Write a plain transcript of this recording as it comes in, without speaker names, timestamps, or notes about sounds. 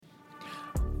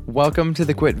Welcome to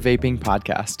the Quit Vaping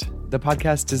podcast, the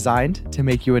podcast designed to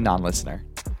make you a non-listener.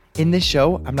 In this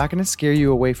show, I'm not going to scare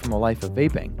you away from a life of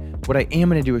vaping. What I am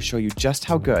going to do is show you just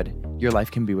how good your life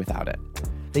can be without it.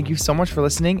 Thank you so much for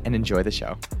listening and enjoy the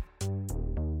show.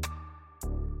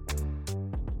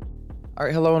 All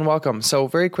right, hello and welcome. So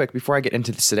very quick, before I get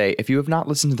into this today, if you have not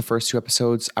listened to the first two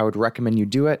episodes, I would recommend you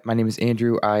do it. My name is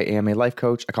Andrew. I am a life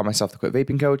coach. I call myself the Quit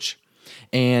Vaping Coach.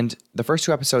 And the first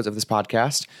two episodes of this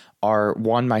podcast are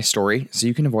one, my story. So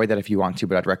you can avoid that if you want to,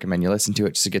 but I'd recommend you listen to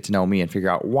it just to get to know me and figure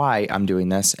out why I'm doing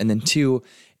this. And then two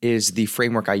is the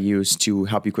framework I use to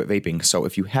help you quit vaping. So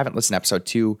if you haven't listened to episode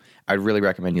 2, I'd really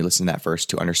recommend you listen to that first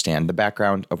to understand the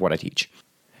background of what I teach.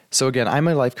 So again, I'm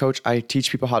a life coach. I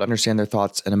teach people how to understand their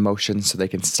thoughts and emotions so they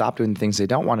can stop doing the things they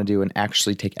don't want to do and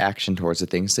actually take action towards the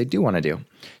things they do want to do.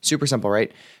 Super simple,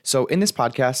 right? So in this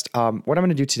podcast, what I'm going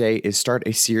to do today is start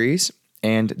a series,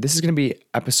 and this is going to be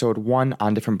episode 1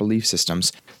 on different belief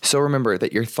systems. So remember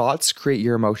that your thoughts create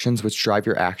your emotions, which drive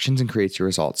your actions and creates your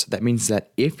results. That means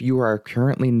that if you are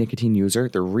currently a nicotine user,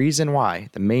 the reason why,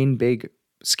 the main big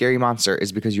scary monster,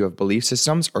 is because you have belief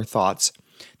systems or thoughts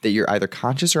that you're either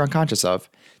conscious or unconscious of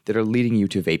that are leading you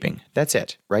to vaping. That's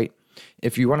it, right?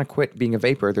 If you want to quit being a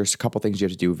vapor, there's a couple things you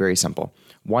have to do. Very simple.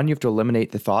 One, you have to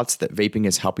eliminate the thoughts that vaping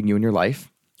is helping you in your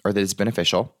life or that it's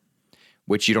beneficial,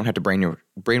 which you don't have to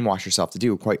brainwash yourself to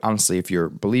do. Quite honestly, if you're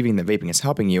believing that vaping is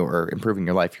helping you or improving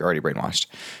your life, you're already brainwashed,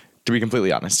 to be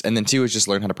completely honest. And then 2 is just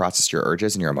learn how to process your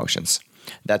urges and your emotions.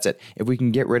 That's it. If we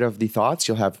can get rid of the thoughts,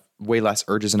 you'll have way less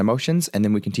urges and emotions, and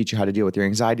then we can teach you how to deal with your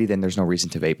anxiety. Then there's no reason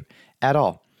to vape at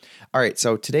all. All right,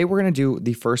 so today we're going to do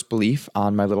the first belief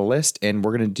on my little list, and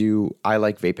we're going to do I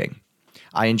like vaping.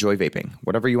 I enjoy vaping.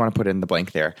 Whatever you want to put in the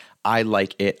blank there. I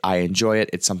like it. I enjoy it.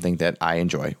 It's something that I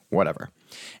enjoy, whatever.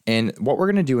 And what we're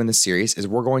going to do in this series is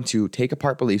we're going to take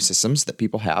apart belief systems that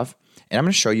people have, and I'm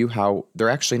going to show you how they're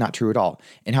actually not true at all,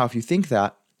 and how if you think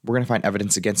that, we're going to find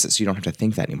evidence against it so you don't have to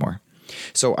think that anymore.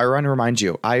 So I want to remind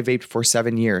you, I vaped for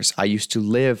 7 years. I used to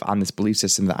live on this belief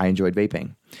system that I enjoyed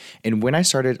vaping. And when I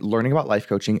started learning about life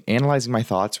coaching, analyzing my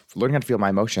thoughts, learning how to feel my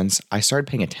emotions, I started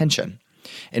paying attention.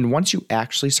 And once you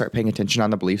actually start paying attention on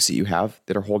the beliefs that you have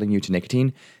that are holding you to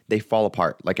nicotine, they fall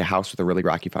apart like a house with a really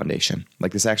rocky foundation.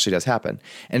 Like this actually does happen.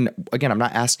 And again, I'm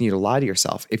not asking you to lie to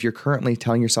yourself. If you're currently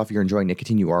telling yourself you're enjoying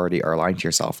nicotine, you already are lying to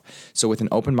yourself. So with an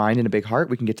open mind and a big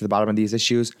heart, we can get to the bottom of these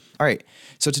issues. All right.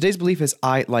 So today's belief is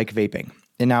I like vaping.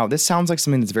 And now this sounds like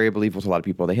something that's very believable to a lot of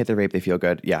people. They hit their vape, they feel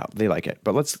good. Yeah, they like it.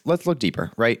 But let's look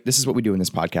deeper, right? This is what we do in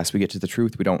this podcast. We get to the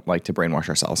truth. We don't like to brainwash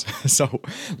ourselves. So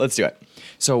let's do it.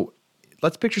 So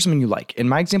let's picture something you like. And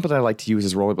my example that I like to use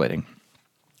is rollerblading,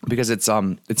 because it's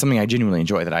something I genuinely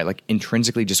enjoy, that I like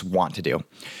intrinsically just want to do.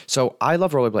 So I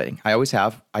love rollerblading. I always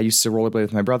have. I used to rollerblade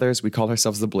with my brothers. We called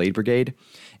ourselves the Blade Brigade.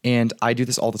 And I do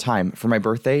this all the time. For my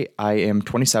birthday, I am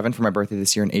 27 for my birthday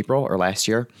this year in April, or last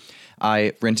year.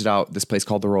 I rented out this place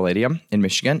called the Rolladium in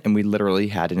Michigan, and we literally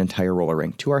had an entire roller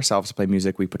rink to ourselves to play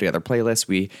music. We put together playlists.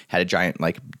 We had a giant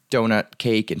like donut,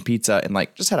 cake, and pizza, and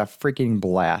like just had a freaking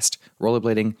blast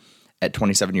rollerblading at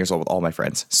 27 years old with all my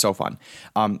friends. So fun.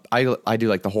 I do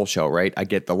like the whole show, right? I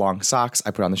get the long socks. I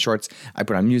put on the shorts. I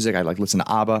put on music. I like listen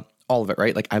to ABBA, all of it,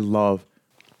 right? Like I love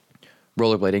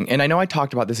rollerblading. And I know I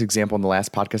talked about this example in the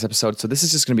last podcast episode, so this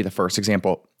is just going to be the first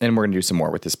example, and we're going to do some more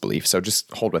with this belief. So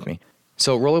just hold with me.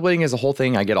 So rollerblading is a whole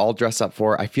thing I get all dressed up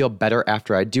for. I feel better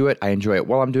after I do it. I enjoy it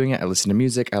while I'm doing it. I listen to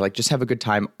music. I like just have a good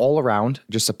time all around.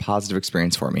 Just a positive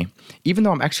experience for me. Even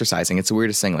though I'm exercising, it's the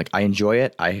weirdest thing. Like I enjoy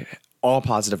it. All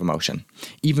positive emotion,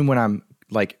 even when I'm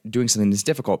like doing something that's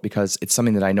difficult, because it's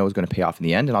something that I know is going to pay off in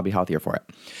the end and I'll be healthier for it.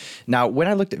 Now, when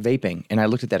I looked at vaping and I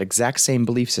looked at that exact same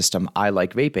belief system, I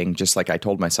like vaping, just like I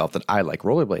told myself that I like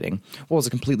rollerblading, well, it's a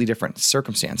completely different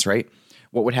circumstance, right?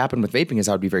 What would happen with vaping is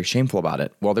I would be very shameful about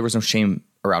it. Well, there was no shame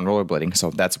around rollerblading, so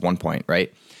that's one point,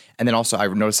 right? And then also I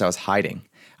noticed I was hiding.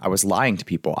 I was lying to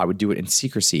people. I would do it in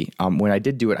secrecy. When I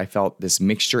did do it, I felt this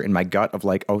mixture in my gut of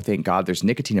like, oh, thank God there's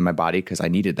nicotine in my body because I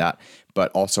needed that.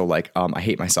 But also like, I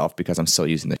hate myself because I'm still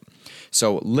using it.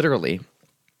 So literally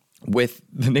with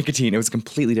the nicotine, it was a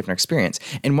completely different experience.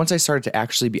 And once I started to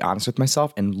actually be honest with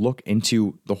myself and look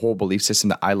into the whole belief system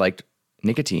that I liked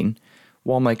nicotine,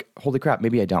 well, I'm like, holy crap,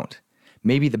 maybe I don't.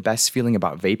 Maybe the best feeling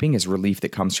about vaping is relief that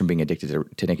comes from being addicted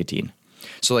to nicotine.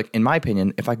 So like, in my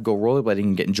opinion, if I could go rollerblading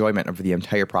and get enjoyment over the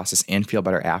entire process and feel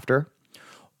better after,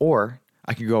 or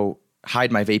I could go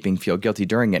hide my vaping, feel guilty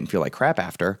during it, and feel like crap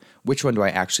after, which one do I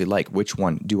actually like? Which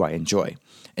one do I enjoy?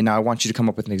 And now I want you to come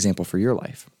up with an example for your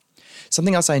life.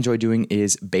 Something else I enjoy doing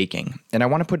is baking. And I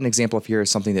want to put an example of here as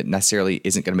something that necessarily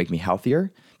isn't going to make me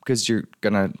healthier, because you're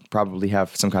going to probably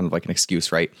have some kind of like an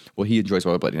excuse, right? Well, he enjoys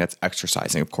rollerblading. That's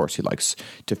exercising. Of course, he likes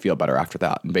to feel better after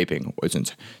that. And vaping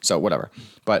isn't. So whatever.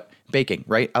 But baking,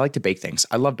 right? I like to bake things.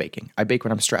 I love baking. I bake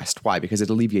when I'm stressed. Why? Because it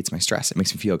alleviates my stress. It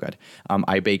makes me feel good.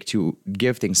 I bake to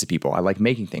give things to people. I like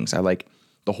making things. I like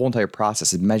the whole entire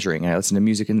process of measuring. And I listen to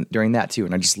music during that too.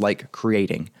 And I just like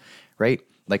creating, right?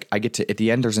 Like I get to, at the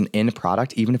end, there's an end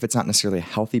product. Even if it's not necessarily a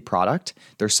healthy product,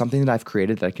 there's something that I've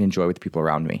created that I can enjoy with the people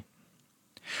around me.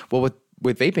 Well,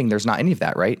 with vaping, there's not any of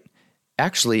that, right?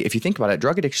 Actually, if you think about it,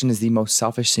 drug addiction is the most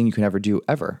selfish thing you can ever do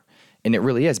ever. And it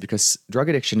really is, because drug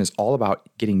addiction is all about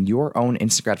getting your own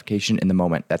instant gratification in the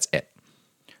moment. That's it.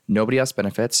 Nobody else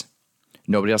benefits.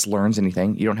 Nobody else learns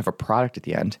anything. You don't have a product at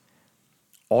the end.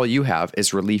 All you have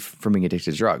is relief from being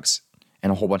addicted to drugs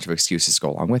and a whole bunch of excuses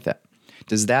go along with it.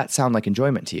 Does that sound like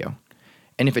enjoyment to you?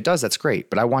 And if it does, that's great.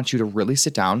 But I want you to really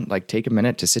sit down, like take a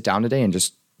minute to sit down today and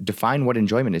just define what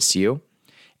enjoyment is to you.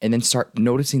 And then start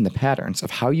noticing the patterns of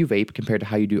how you vape compared to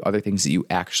how you do other things that you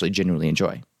actually genuinely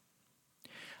enjoy.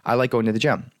 I like going to the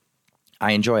gym.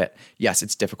 I enjoy it. Yes,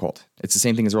 it's difficult. It's the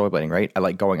same thing as rollerblading, right? I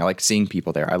like going. I like seeing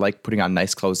people there. I like putting on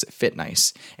nice clothes that fit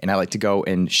nice. And I like to go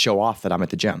and show off that I'm at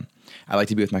the gym. I like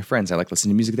to be with my friends. I like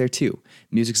listening to music there too.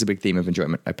 Music's a big theme of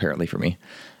enjoyment, apparently, for me.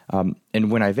 And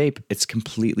when I vape, it's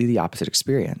completely the opposite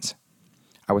experience.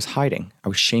 I was hiding. I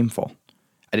was shameful.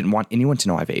 I didn't want anyone to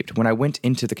know I vaped. When I went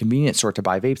into the convenience store to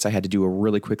buy vapes, I had to do a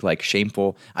really quick, like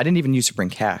shameful, I didn't even use to bring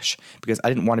cash because I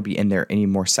didn't want to be in there any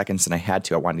more seconds than I had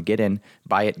to. I wanted to get in,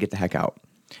 buy it, get the heck out.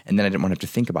 And then I didn't want to have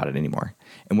to think about it anymore.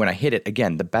 And when I hit it,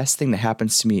 again, the best thing that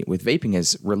happens to me with vaping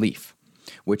is relief,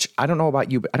 which I don't know about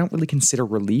you, but I don't really consider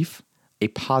relief a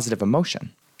positive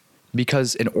emotion,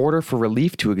 because in order for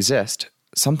relief to exist,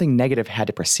 something negative had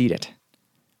to precede it,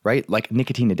 right? Like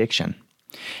nicotine addiction.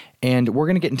 And we're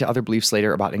going to get into other beliefs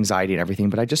later about anxiety and everything,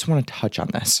 but I just want to touch on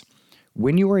this.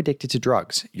 When you are addicted to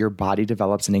drugs, your body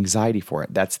develops an anxiety for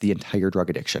it. That's the entire drug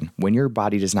addiction. When your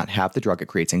body does not have the drug, it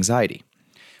creates anxiety.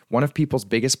 One of people's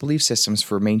biggest belief systems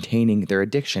for maintaining their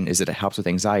addiction is that it helps with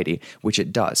anxiety, which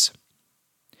it does.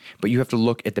 But you have to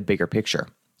look at the bigger picture.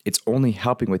 It's only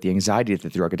helping with the anxiety that the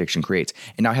drug addiction creates.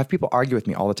 And now I have people argue with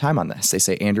me all the time on this. They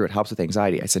say, Andrew, it helps with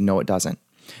anxiety. I said, no, it doesn't.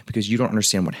 Because you don't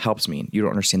understand what helps mean. You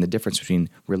don't understand the difference between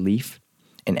relief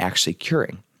and actually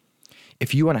curing.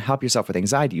 If you want to help yourself with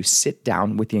anxiety, you sit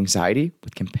down with the anxiety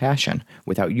with compassion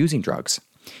without using drugs.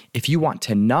 If you want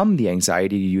to numb the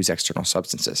anxiety, you use external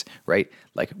substances, right?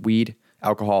 Like weed,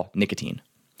 alcohol, nicotine.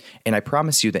 And I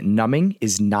promise you that numbing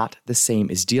is not the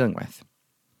same as dealing with.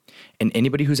 And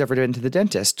anybody who's ever been to the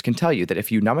dentist can tell you that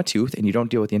if you numb a tooth and you don't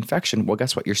deal with the infection, well,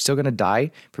 guess what? You're still going to die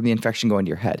from the infection going to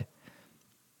your head.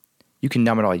 You can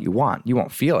numb it all you want. You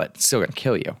won't feel it. It's still going to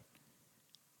kill you.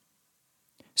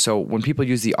 So when people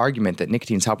use the argument that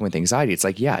nicotine is helping with anxiety, it's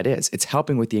like, yeah, it is. It's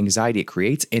helping with the anxiety it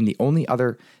creates. And the only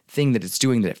other thing that it's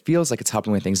doing that it feels like it's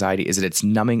helping with anxiety is that it's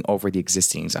numbing over the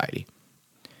existing anxiety.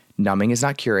 Numbing is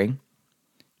not curing.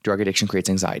 Drug addiction creates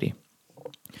anxiety.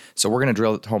 So we're going to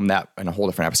drill home that in a whole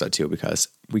different episode too, because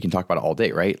we can talk about it all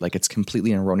day, right? Like it's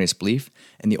completely an erroneous belief.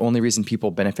 And the only reason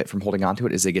people benefit from holding on to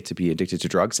it is they get to be addicted to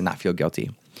drugs and not feel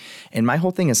guilty. And my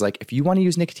whole thing is like, if you want to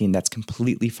use nicotine, that's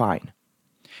completely fine.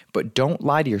 But don't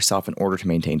lie to yourself in order to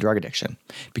maintain drug addiction,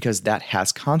 because that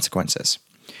has consequences.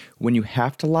 When you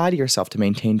have to lie to yourself to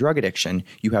maintain drug addiction,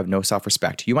 you have no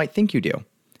self-respect. You might think you do,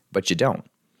 but you don't.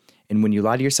 And when you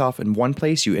lie to yourself in one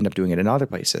place, you end up doing it in other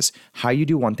places. How you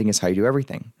do one thing is how you do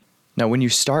everything. Now, when you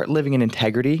start living in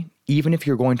integrity, even if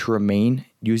you're going to remain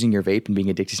using your vape and being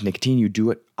addicted to nicotine, you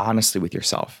do it honestly with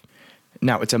yourself.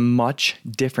 Now, it's a much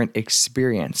different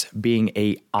experience being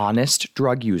an honest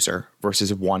drug user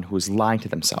versus one who is lying to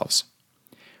themselves.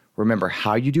 Remember,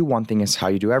 how you do one thing is how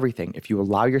you do everything. If you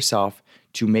allow yourself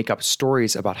to make up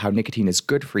stories about how nicotine is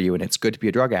good for you and it's good to be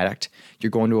a drug addict, you're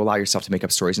going to allow yourself to make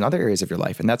up stories in other areas of your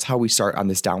life. And that's how we start on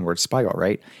this downward spiral,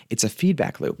 right? It's a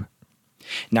feedback loop.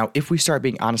 Now, if we start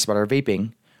being honest about our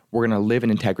vaping, we're going to live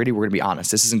in integrity. We're going to be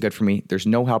honest. This isn't good for me. There's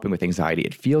no helping with anxiety.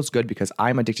 It feels good because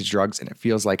I'm addicted to drugs and it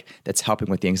feels like that's helping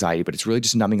with the anxiety, but it's really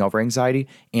just numbing over anxiety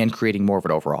and creating more of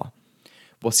it overall.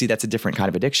 Well, see, that's a different kind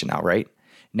of addiction now, right?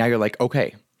 Now you're like,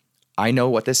 okay, I know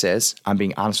what this is. I'm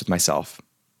being honest with myself.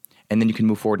 And then you can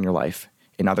move forward in your life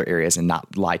in other areas and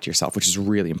not lie to yourself, which is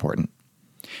really important.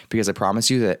 Because I promise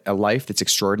you that a life that's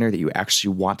extraordinary that you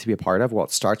actually want to be a part of, well,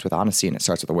 it starts with honesty and it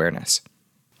starts with awareness.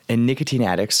 And nicotine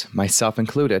addicts, myself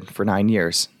included, for 9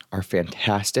 years, are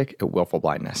fantastic at willful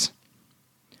blindness.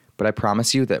 But I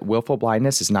promise you that willful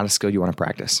blindness is not a skill you want to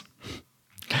practice.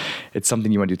 It's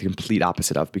something you want to do the complete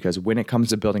opposite of, because when it comes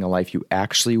to building a life you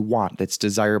actually want, that's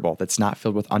desirable, that's not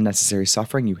filled with unnecessary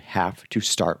suffering, you have to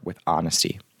start with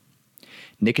honesty.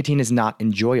 Nicotine is not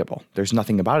enjoyable. There's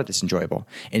nothing about it that's enjoyable.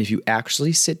 And if you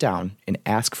actually sit down and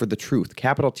ask for the truth,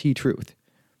 capital T truth,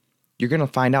 you're going to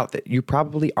find out that you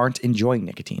probably aren't enjoying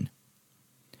nicotine.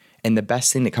 And the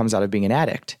best thing that comes out of being an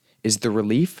addict is the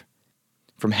relief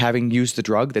from having used the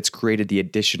drug that's created the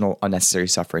additional unnecessary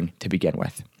suffering to begin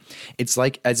with. It's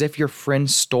like as if your friend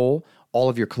stole all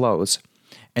of your clothes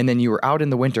and then you were out in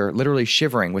the winter literally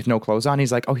shivering with no clothes on.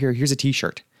 He's like, oh, here's a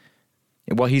t-shirt.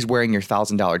 Well, he's wearing your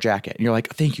 $1,000 jacket. And you're like,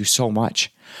 thank you so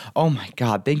much. Oh my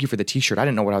God, thank you for the t-shirt. I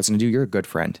didn't know what I was going to do. You're a good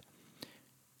friend.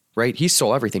 Right? He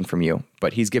stole everything from you,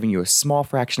 but he's giving you a small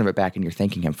fraction of it back and you're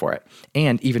thanking him for it.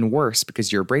 And even worse,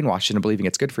 because you're brainwashed into believing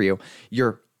it's good for you,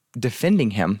 you're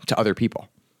defending him to other people.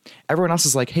 Everyone else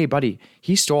is like, hey, buddy,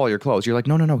 he stole all your clothes. You're like,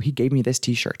 no, he gave me this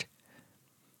t-shirt.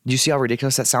 Do you see how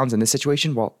ridiculous that sounds in this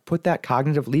situation? Well, put that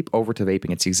cognitive leap over to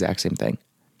vaping. It's the exact same thing.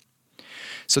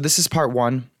 So this is part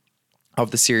one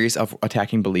of the series of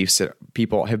attacking beliefs that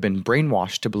people have been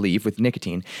brainwashed to believe with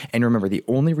nicotine. And remember, the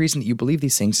only reason that you believe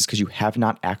these things is because you have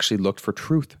not actually looked for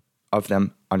truth of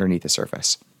them underneath the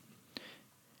surface.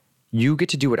 You get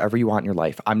to do whatever you want in your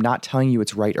life. I'm not telling you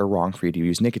it's right or wrong for you to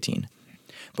use nicotine.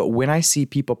 But when I see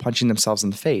people punching themselves in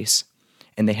the face,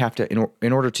 and they have to,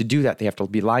 in order to do that, they have to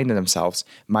be lying to themselves,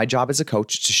 my job as a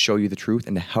coach is to show you the truth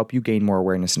and to help you gain more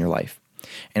awareness in your life.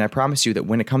 And I promise you that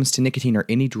when it comes to nicotine or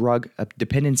any drug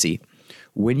dependency,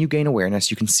 when you gain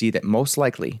awareness, you can see that most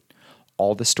likely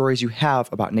all the stories you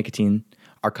have about nicotine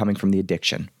are coming from the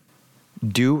addiction.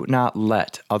 Do not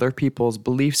let other people's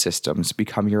belief systems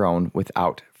become your own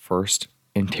without first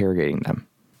interrogating them.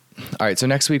 All right, so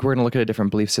next week we're going to look at a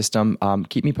different belief system.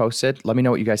 Keep me posted. Let me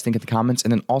know what you guys think in the comments.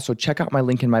 And then also check out my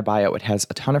link in my bio. It has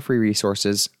a ton of free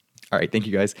resources. All right, thank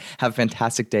you guys. Have a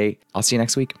fantastic day. I'll see you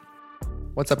next week.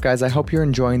 What's up, guys? I hope you're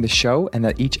enjoying the show and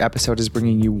that each episode is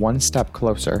bringing you one step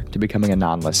closer to becoming a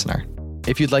non-listener.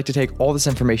 If you'd like to take all this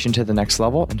information to the next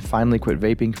level and finally quit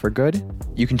vaping for good,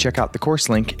 you can check out the course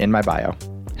link in my bio.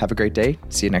 Have a great day.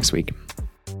 See you next week.